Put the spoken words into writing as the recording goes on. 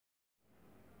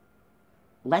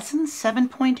Lesson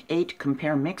 7.8,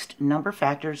 Compare Mixed Number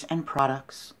Factors and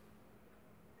Products.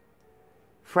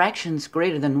 Fractions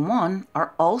greater than 1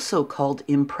 are also called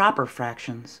improper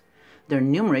fractions. Their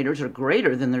numerators are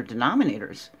greater than their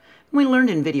denominators. We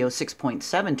learned in video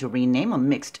 6.7 to rename a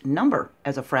mixed number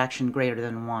as a fraction greater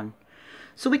than 1.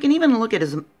 So we can even look at it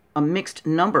as a mixed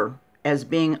number as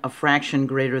being a fraction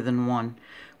greater than 1.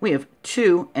 We have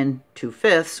 2 and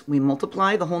 2/5. We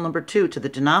multiply the whole number 2 to the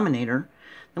denominator.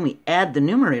 Then we add the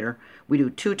numerator. We do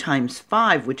 2 times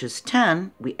 5, which is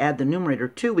 10. We add the numerator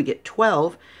 2, we get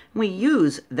 12. And we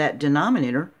use that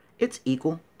denominator. It's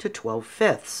equal to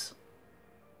 12/5.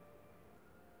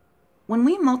 When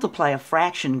we multiply a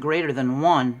fraction greater than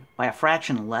 1 by a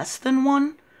fraction less than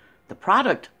 1, the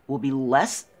product will be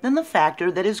less than the factor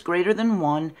that is greater than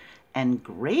 1 and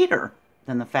greater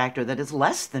than the factor that is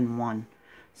less than 1.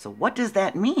 So what does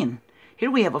that mean? Here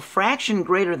we have a fraction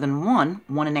greater than 1.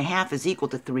 1½ is equal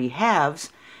to 3/2.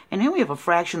 And here we have a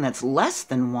fraction that's less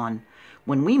than 1.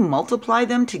 When we multiply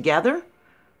them together,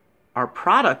 our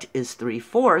product is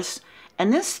 3/4.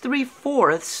 And this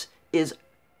 3/4 is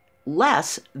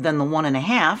less than the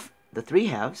 1½ the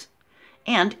 3/2,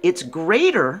 and it's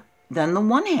greater than the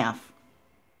 1/2.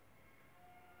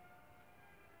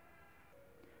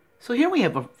 So here we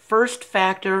have a first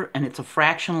factor, and it's a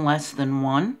fraction less than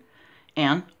 1.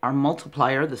 And our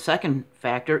multiplier, the second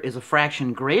factor, is a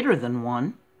fraction greater than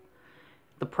 1.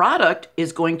 The product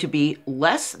is going to be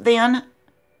less than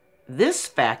this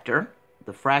factor,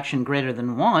 the fraction greater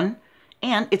than 1,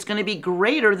 and it's going to be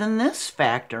greater than this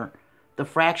factor, the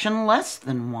fraction less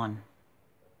than 1.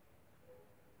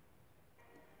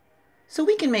 So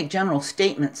we can make general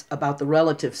statements about the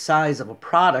relative size of a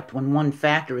product when one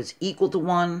factor is equal to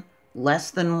 1, less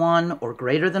than 1, or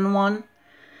greater than 1.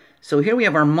 So here we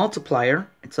have our multiplier.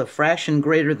 It's a fraction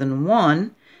greater than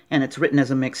 1, and it's written as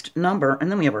a mixed number.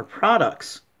 And then we have our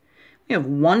products. We have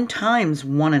 1 times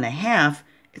 1½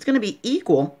 It's going to be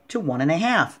equal to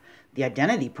 1½ The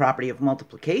identity property of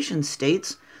multiplication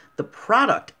states the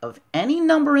product of any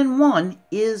number in 1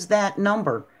 is that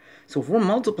number. So if we're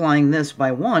multiplying this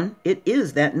by 1, it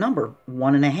is that number,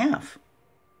 1½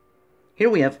 Here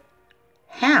we have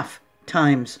half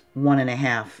times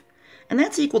 1½ and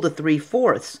that's equal to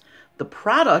 3/4. The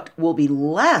product will be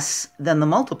less than the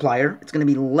multiplier. It's going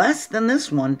to be less than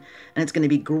this one, and it's going to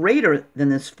be greater than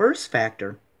this first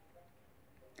factor.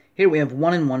 Here we have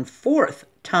 1 1/4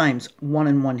 times 1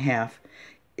 1/2.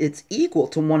 It's equal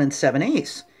to 1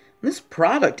 7/8. This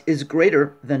product is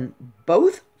greater than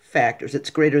both factors.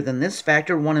 It's greater than this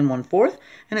factor, 1 1/4,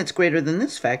 and it's greater than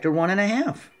this factor,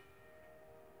 1½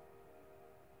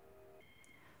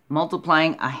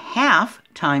 Multiplying a half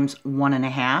times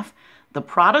 1½ the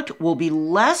product will be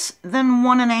less than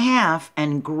 1½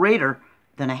 and greater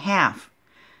than a half.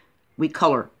 We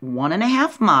color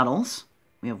 1½ models.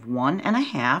 We have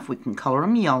 1½. We can color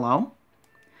them yellow.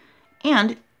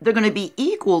 And they're going to be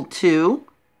equal to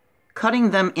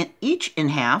cutting them each in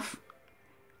half.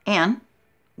 And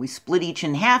we split each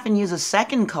in half and use a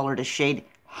second color to shade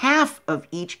half of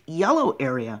each yellow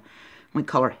area. We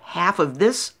color half of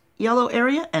this yellow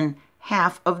area and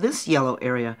half of this yellow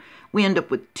area. We end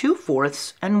up with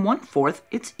 2/4 and 1/4.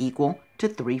 It's equal to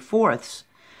 3/4.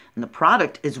 And the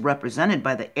product is represented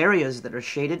by the areas that are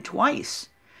shaded twice.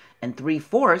 And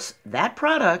 3/4, that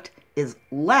product is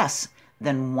less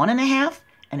than 1½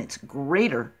 and it's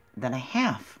greater than a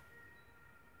half.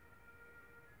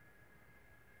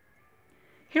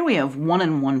 Here we have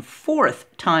 1 1/4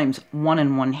 times 1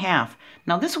 1/2.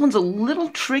 Now this one's a little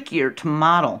trickier to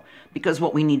model because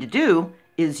what we need to do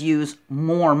is use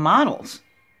more models.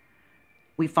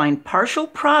 We find partial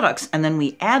products and then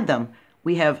we add them.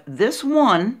 We have this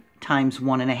 1 times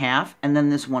 1 1/2 and then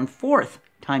this 1/4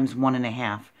 times 1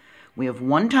 1/2. We have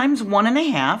 1 times 1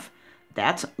 1/2,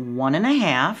 that's 1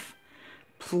 1/2,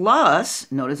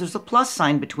 plus, notice there's a plus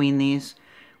sign between these.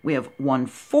 We have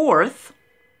 1/4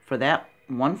 for that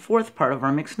 1/4 part of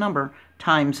our mixed number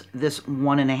times this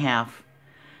 1 1/2.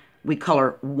 We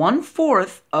color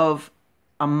 1/4 of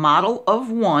a model of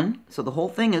 1, so the whole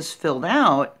thing is filled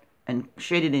out and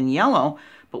shaded in yellow,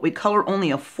 but we color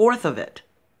only 1/4 of it.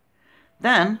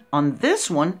 Then on this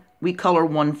one, we color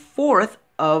 1/4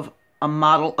 of a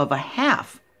model of a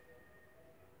half.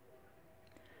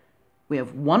 We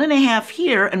have 1 1/2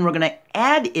 here, and we're going to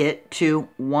add it to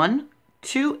 1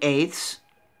 2/8,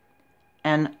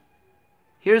 and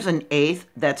here's an eighth.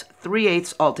 That's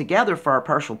 3/8 altogether for our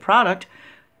partial product.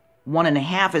 1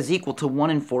 1/2 is equal to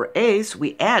 1 4/8.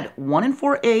 We add 1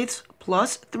 4/8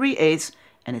 plus 3/8,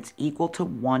 and it's equal to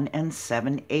 1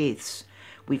 7/8.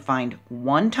 We find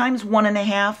 1 times 1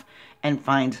 1/2 and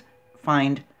find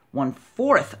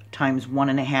 1/4 times 1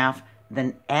 1/2,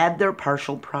 then add their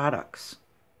partial products.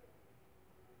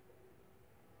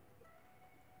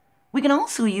 We can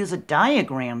also use a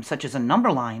diagram, such as a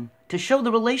number line, to show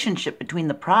the relationship between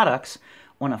the products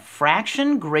when a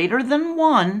fraction greater than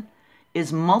 1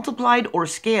 is multiplied or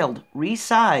scaled,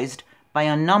 resized, by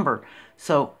a number.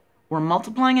 So we're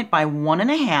multiplying it by 1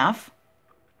 1/2.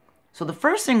 So the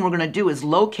first thing we're going to do is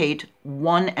locate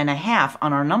 1 1/2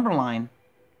 on our number line.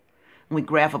 When we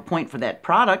graph a point for that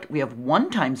product, we have 1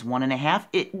 times 1 1/2.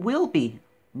 It will be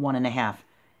 1 1/2.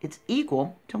 It's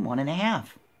equal to 1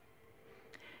 1/2.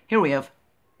 Here we have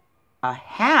a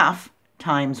half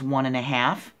times 1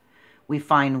 1/2. We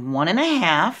find 1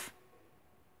 1/2,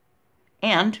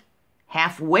 and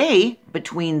halfway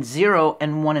between 0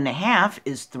 and 1 1/2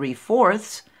 is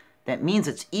 3/4. That means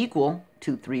it's equal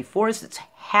to 3/4. It's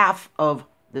half of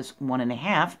this 1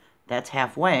 1/2. That's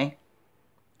halfway.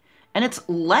 And it's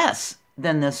less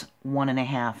than this 1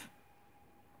 1/2.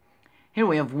 Here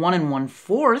we have 1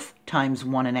 1/4 times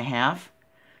 1 1/2.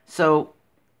 So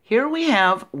here we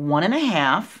have 1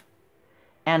 1/2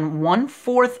 and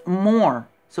 1/4 more.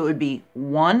 So it would be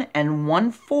 1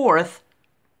 1/4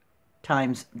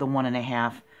 times the 1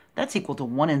 1/2. That's equal to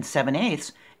 1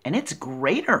 7/8, and it's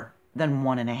greater than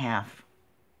 1 1/2.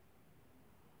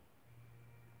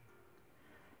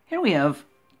 Here we have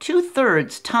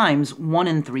 2/3 times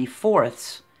 1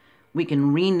 3/4. We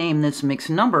can rename this mixed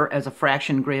number as a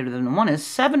fraction greater than 1 as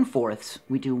 7/4.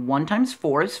 We do 1 times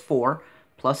 4 is 4,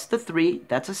 plus the 3,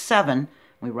 that's a 7.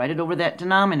 We write it over that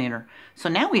denominator. So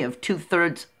now we have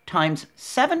 2/3 times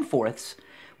 7/4.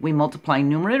 We multiply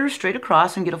numerator straight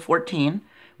across and get a 14.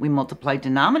 We multiply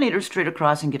denominator straight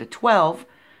across and get a 12.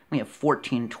 We have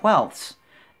 14/12.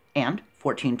 And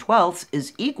 14/12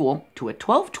 is equal to a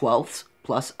 12/12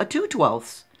 plus a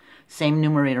 2/12. Same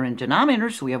numerator and denominator,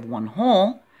 so we have 1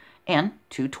 whole and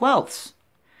 2/12.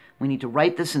 We need to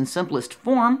write this in simplest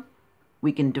form.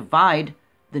 We can divide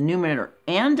the numerator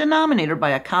and denominator by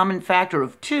a common factor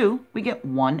of 2. We get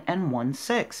 1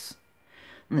 1/6.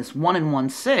 And this 1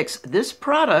 1/6, this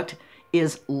product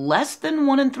is less than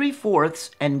 1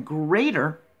 3/4 and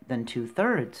greater than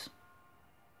 2/3.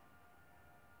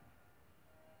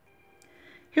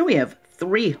 Here we have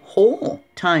 3 whole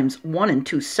times 1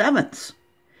 2/7.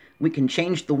 We can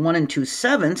change the 1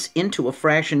 2/7 into a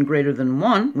fraction greater than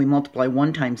 1. We multiply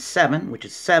 1 times 7, which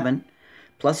is 7,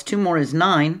 plus 2 more is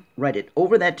 9. Write it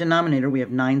over that denominator, we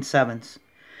have 9/7.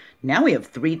 Now we have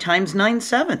 3 times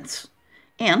 9/7.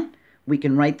 And we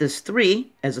can write this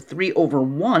 3 as a 3 over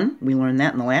 1. We learned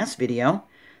that in the last video.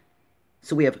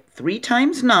 So we have 3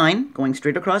 times 9, going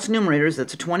straight across numerators,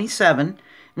 that's a 27.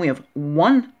 And we have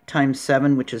 1 times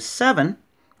 7, which is 7.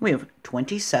 We have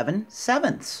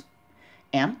 27/7.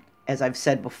 And as I've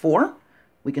said before,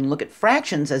 we can look at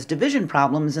fractions as division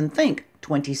problems and think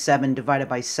 27 divided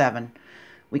by 7.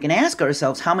 We can ask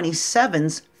ourselves how many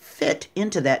 7s fit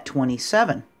into that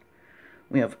 27.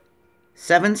 We have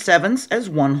 7/7 as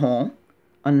 1 whole,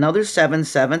 another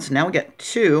 7/7. Now we get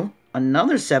 2,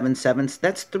 another 7/7.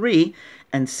 That's 3,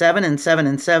 and 7 and 7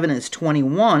 and 7 is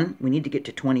 21. We need to get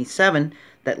to 27.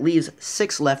 That leaves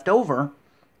 6 left over.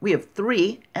 We have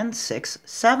 3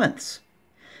 6/7.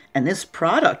 And this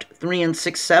product, 3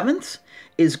 6/7,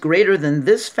 is greater than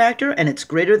this factor, and it's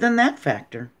greater than that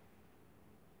factor.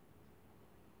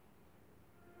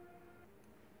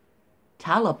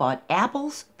 Tala bought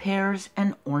apples, pears,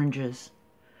 and oranges.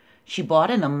 She bought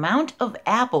an amount of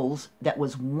apples that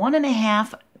was 1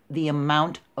 1/2 the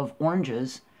amount of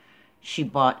oranges. She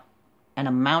bought an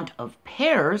amount of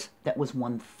pears that was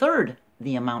 1/3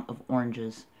 the amount of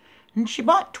oranges. And she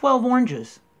bought 12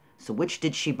 oranges. So which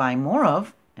did she buy more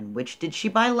of, and which did she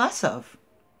buy less of?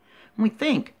 And we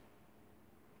think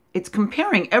it's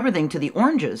comparing everything to the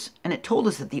oranges, and it told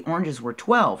us that the oranges were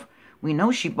 12. We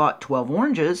know she bought 12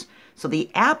 oranges, so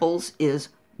the apples is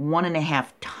 1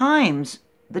 1/2 times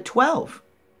the 12.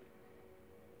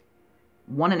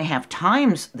 1 1/2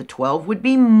 times the 12 would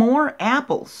be more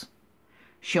apples.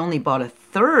 She only bought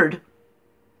 1/3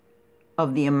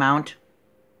 of the amount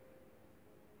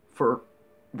for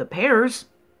the pears,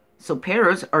 so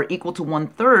pears are equal to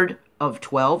 1/3 of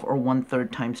 12, or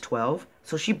 1/3 times 12,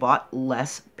 so she bought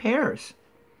less pears.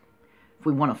 If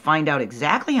we want to find out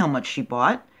exactly how much she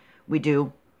bought, we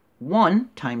do 1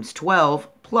 times 12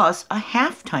 plus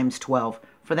 1/2 times 12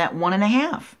 for that 1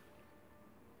 1/2.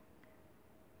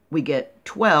 We get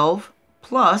 12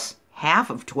 plus half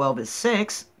of 12 is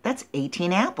 6. That's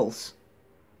 18 apples.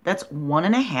 That's 1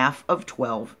 1/2 of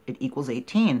 12. It equals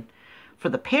 18. For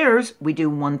the pears, we do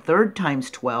 1/3 times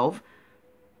 12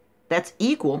 that's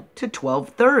equal to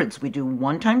 12/3. We do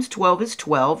 1 times 12 is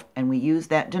 12, and we use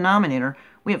that denominator.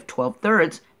 We have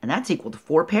 12/3, and that's equal to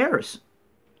 4 pairs.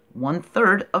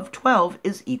 1/3 of 12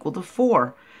 is equal to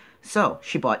 4. So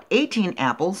she bought 18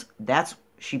 apples. That's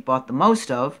she bought the most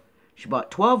of. She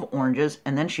bought 12 oranges,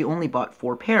 and then she only bought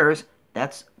 4 pears.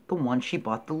 That's the one she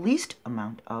bought the least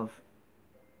amount of.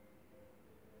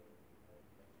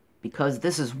 Because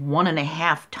this is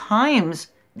 1.5 times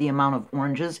the amount of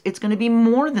oranges, it's going to be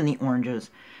more than the oranges.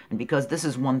 And because this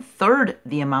is 1/3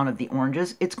 the amount of the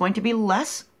oranges, it's going to be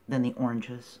less than the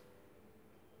oranges.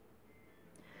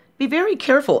 Be very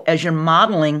careful as you're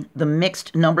modeling the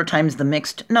mixed number times the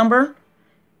mixed number.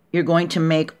 You're going to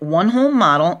make one whole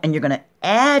model and you're going to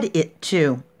add it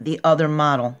to the other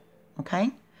model,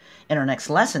 okay? In our next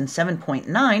lesson,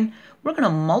 7.9, we're going to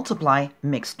multiply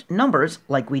mixed numbers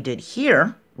like we did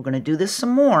here. We're going to do this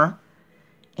some more,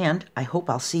 and I hope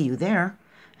I'll see you there,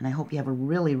 and I hope you have a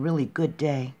really, really good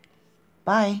day.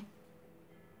 Bye.